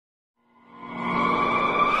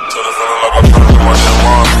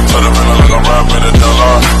Tell the feeling like I'm rapping a damn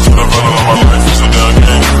lie. Tell the feeling like my life is a damn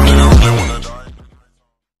game. Nigga really wanna die.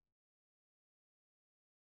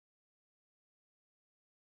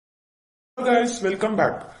 Hello guys, welcome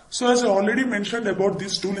back. So as I already mentioned about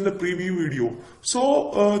this tool in the preview video.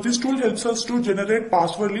 So this tool helps us to generate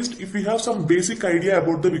password list if we have some basic idea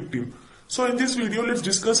about the victim. So in this video, let's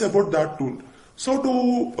discuss about that tool. So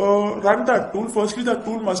to run that tool, firstly that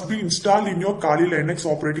tool must be installed in your Kali Linux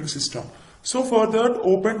operating system. So for that,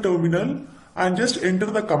 open terminal and just enter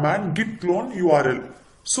the command git clone URL.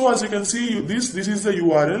 So as you can see, this is the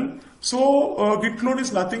URL. So git clone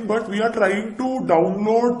is nothing but we are trying to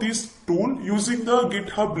download this tool using the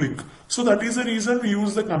GitHub link. So that is the reason we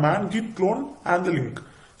use the command git clone and the link.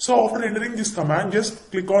 So after entering this command, just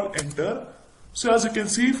click on enter. So as you can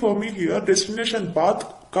see for me here, destination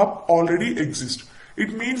path cup already exists.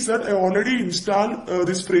 It means that I already installed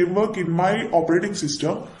this framework in my operating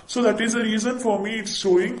system. So that is the reason for me it's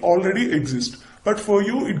showing already exists. But for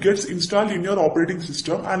you, it gets installed in your operating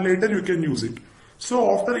system and later you can use it. So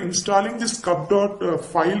after installing this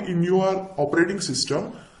cup.file in your operating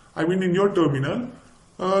system, I mean in your terminal,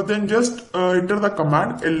 then just enter the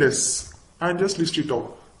command ls and just list it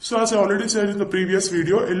out. So as I already said in the previous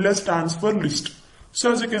video, ls stands for list. So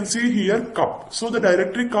as you can see here, cup. So the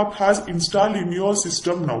directory cup has installed in your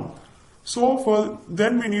system now. So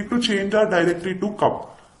then we need to change our directory to cup.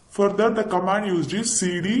 For that, the command used is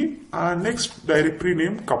cd and next directory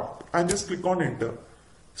name cup and just click on enter.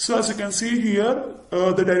 So as you can see here,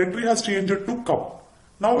 the directory has changed to cup.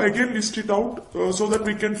 Now again list it out so that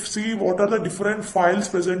we can see what are the different files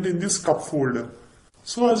present in this cup folder.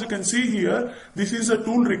 So as you can see here, this is a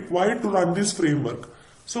tool required to run this framework.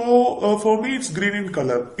 So for me it's green in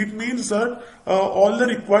color. It means that all the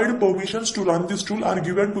required permissions to run this tool are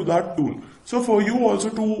given to that tool. So for you also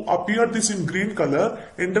to appear this in green color,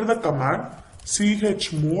 enter the command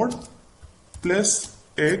chmod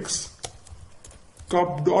 +x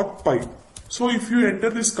cup.py. So if you enter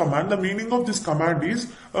this command, the meaning of this command is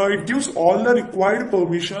it gives all the required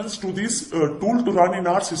permissions to this tool to run in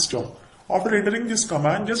our system. After entering this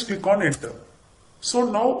command, just click on enter. So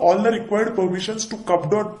now all the required permissions to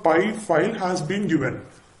cup.py file has been given.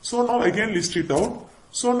 So now again list it out.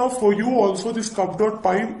 So now for you also this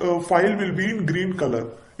cup.py file will be in green color.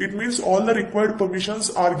 It means all the required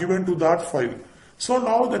permissions are given to that file. So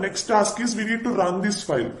now the next task is we need to run this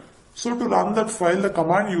file. So to run that file, the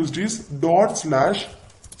command used is /cup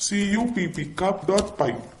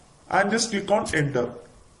cup.py and just click on enter.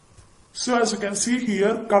 So as you can see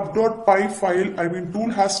here, cup.py file,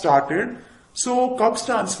 tool has started. So cup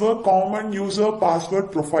stands for Common User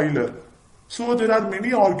Password Profiler. So there are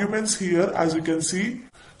many arguments here as you can see.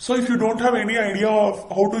 So if you don't have any idea of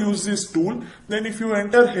how to use this tool, then if you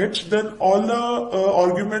enter h, then all the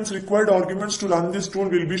required arguments to run this tool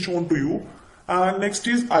will be shown to you. And next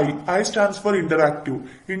is I stands for interactive.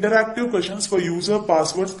 Interactive questions for user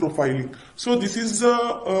passwords profiling. So this is the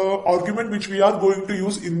argument which we are going to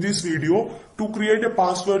use in this video to create a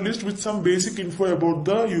password list with some basic info about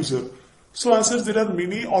the user. So as such, there are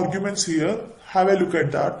many arguments here. Have a look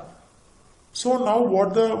at that. So now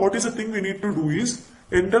what is the thing we need to do is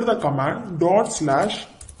enter the command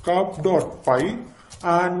 /cup.py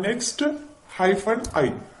and next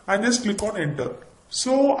 -i and just click on enter.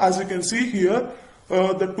 So as you can see here,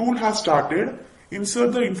 the tool has started.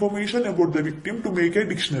 Insert the information about the victim to make a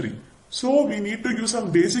dictionary. So we need to use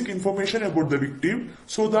some basic information about the victim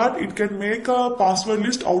so that it can make a password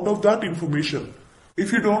list out of that information.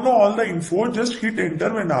 If you don't know all the info, just hit enter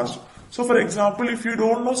when asked. So for example, if you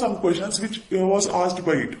don't know some questions which was asked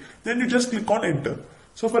by it, then you just click on enter.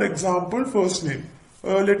 So for example, first name.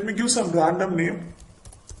 Let me give some random name.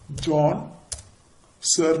 John.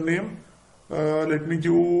 Surname. Let me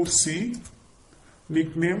give C.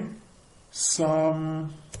 Nickname.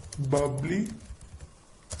 Some bubbly.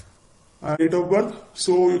 Date of birth.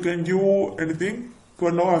 So you can give anything.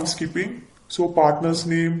 For now I'm skipping. So partner's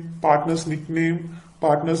name, partner's nickname,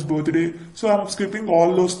 partner's birthday. So I'm skipping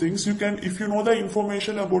all those things. You can, if you know the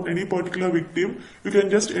information about any particular victim, you can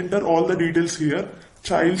just enter all the details here.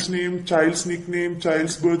 Child's name, child's nickname,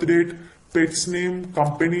 child's birth date, pet's name,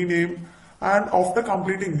 company name. And after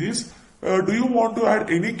completing this, do you want to add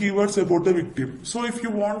any keywords about the victim? So if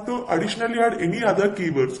you want to additionally add any other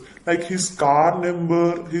keywords like his car number,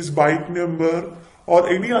 his bike number, or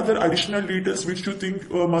any other additional details which you think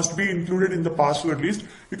must be included in the password list,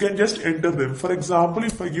 you can just enter them. For example,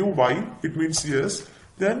 if I give Y, it means yes,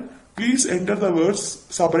 then please enter the words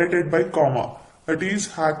separated by comma. That is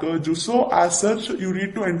hacker juice. So as such, you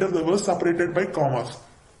need to enter the words separated by commas.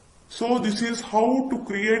 So this is how to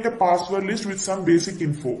create a password list with some basic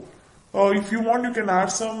info. If you want, you can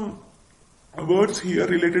add some words here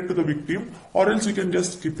related to the victim, or else you can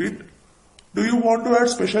just skip it. Do you want to add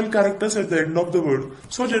special characters at the end of the word?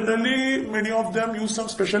 So generally many of them use some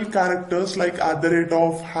special characters like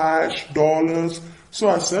 @ hash, dollars, so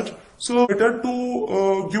as such. So better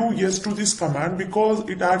to give yes to this command because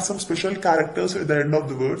it adds some special characters at the end of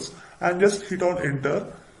the words, and just hit on enter.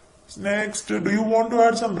 Next, do you want to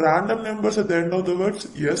add some random numbers at the end of the words?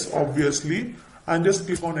 Yes, obviously, and just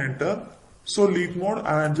click on enter. So lead mode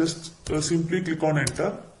and just simply click on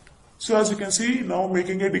enter. So as you can see, now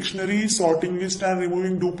making a dictionary, sorting list and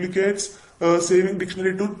removing duplicates, saving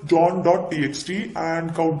dictionary to john.txt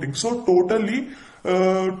and counting. So totally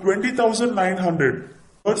 20,900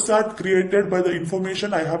 words are created by the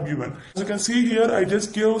information I have given. As you can see here, I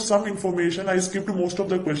just gave some information. I skipped most of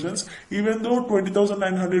the questions, even though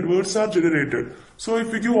 20,900 words are generated. So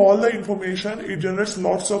if we give all the information, it generates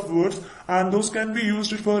lots of words, and those can be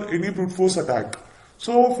used for any brute force attack.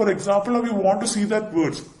 So for example, if you want to see that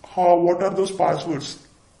words, what are those passwords?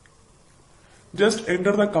 Just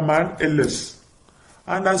enter the command ls.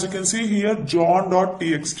 And as you can see here,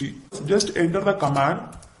 john.txt. Just enter the command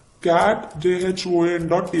cat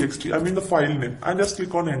john.txt, I mean the file name, and just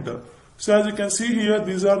click on enter. So as you can see here,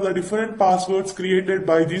 these are the different passwords created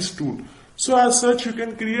by this tool. So as such, you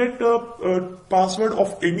can create a password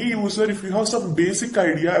of any user if you have some basic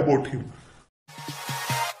idea about him.